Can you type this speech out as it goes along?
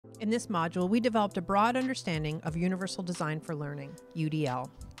In this module, we developed a broad understanding of Universal Design for Learning, UDL.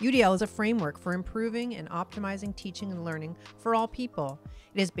 UDL is a framework for improving and optimizing teaching and learning for all people.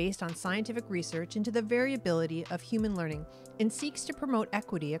 It is based on scientific research into the variability of human learning and seeks to promote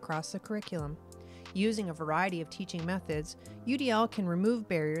equity across the curriculum. Using a variety of teaching methods, UDL can remove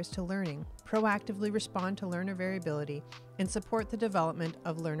barriers to learning, proactively respond to learner variability, and support the development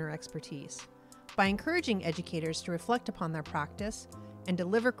of learner expertise. By encouraging educators to reflect upon their practice and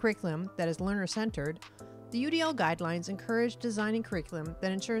deliver curriculum that is learner-centered, the UDL guidelines encourage designing curriculum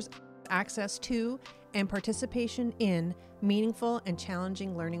that ensures access to and participation in meaningful and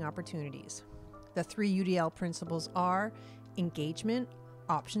challenging learning opportunities. The 3 UDL principles are engagement,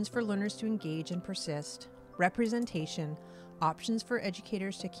 options for learners to engage and persist, representation, options for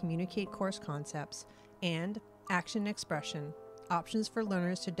educators to communicate course concepts, and action and expression, options for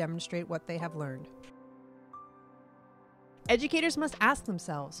learners to demonstrate what they have learned. Educators must ask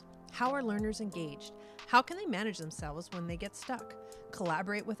themselves, how are learners engaged? How can they manage themselves when they get stuck,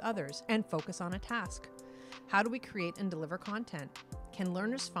 collaborate with others, and focus on a task? How do we create and deliver content? Can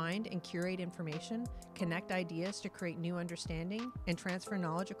learners find and curate information, connect ideas to create new understanding, and transfer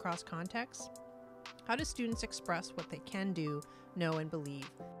knowledge across contexts? How do students express what they can do, know, and believe?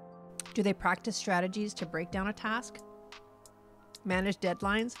 Do they practice strategies to break down a task, manage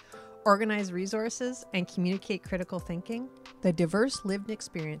deadlines, organize resources, and communicate critical thinking? The diverse lived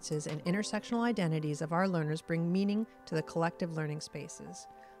experiences and intersectional identities of our learners bring meaning to the collective learning spaces.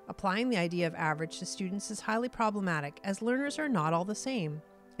 Applying the idea of average to students is highly problematic, as learners are not all the same.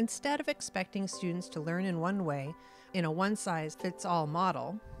 Instead of expecting students to learn in one way, in a one-size-fits-all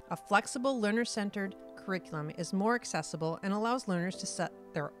model, a flexible, learner-centered curriculum is more accessible and allows learners to set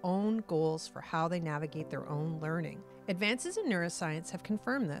their own goals for how they navigate their own learning. Advances in neuroscience have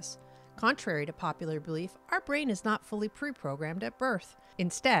confirmed this. Contrary to popular belief, our brain is not fully pre-programmed at birth.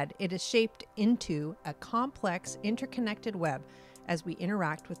 Instead, it is shaped into a complex, interconnected web as we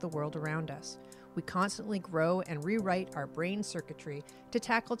interact with the world around us. We constantly grow and rewrite our brain circuitry to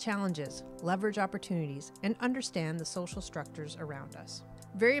tackle challenges, leverage opportunities, and understand the social structures around us.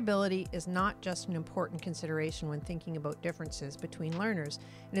 Variability is not just an important consideration when thinking about differences between learners.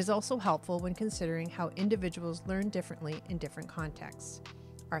 It is also helpful when considering how individuals learn differently in different contexts.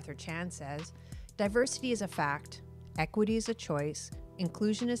 Arthur Chan says, "Diversity is a fact, equity is a choice,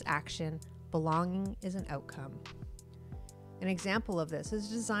 inclusion is action, belonging is an outcome." An example of this is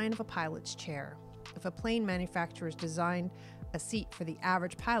the design of a pilot's chair. If a plane manufacturer designed a seat for the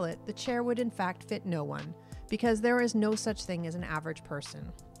average pilot, the chair would in fact fit no one, because there is no such thing as an average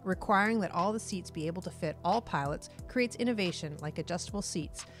person. Requiring that all the seats be able to fit all pilots creates innovation like adjustable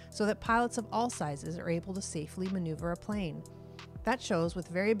seats, so that pilots of all sizes are able to safely maneuver a plane. That shows with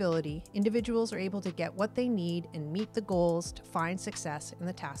variability, individuals are able to get what they need and meet the goals to find success in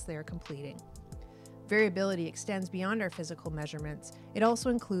the task they are completing. Variability extends beyond our physical measurements. It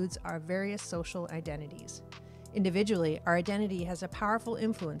also includes our various social identities. Individually, our identity has a powerful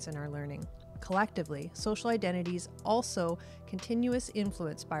influence in our learning. Collectively, social identities also continuous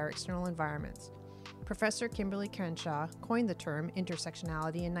influence by our external environments. Professor Kimberly Crenshaw coined the term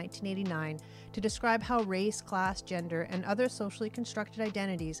intersectionality in 1989 to describe how race, class, gender, and other socially constructed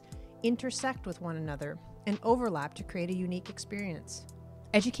identities intersect with one another and overlap to create a unique experience.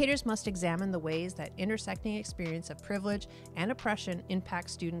 Educators must examine the ways that intersecting experience of privilege and oppression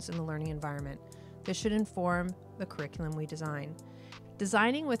impacts students in the learning environment. This should inform the curriculum we design.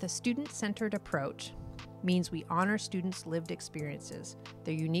 Designing with a student-centered approach means we honor students' lived experiences,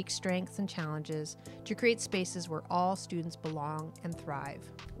 their unique strengths and challenges, to create spaces where all students belong and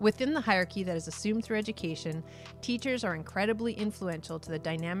thrive. Within the hierarchy that is assumed through education, teachers are incredibly influential to the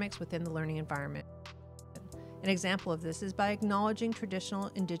dynamics within the learning environment. An example of this is by acknowledging traditional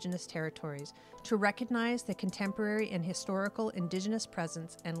Indigenous territories, to recognize the contemporary and historical Indigenous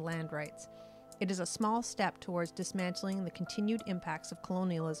presence and land rights. It is a small step towards dismantling the continued impacts of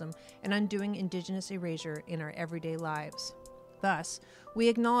colonialism and undoing Indigenous erasure in our everyday lives. Thus, we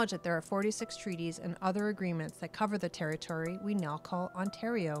acknowledge that there are 46 treaties and other agreements that cover the territory we now call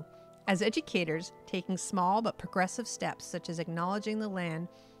Ontario. As educators, taking small but progressive steps such as acknowledging the land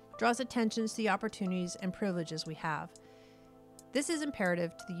draws attention to the opportunities and privileges we have. This is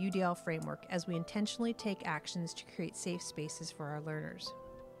imperative to the UDL framework as we intentionally take actions to create safe spaces for our learners.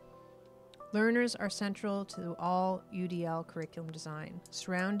 Learners are central to all UDL curriculum design.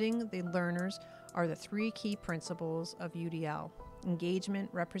 Surrounding the learners are the 3 key principles of UDL: engagement,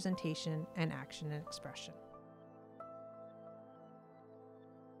 representation, and action and expression.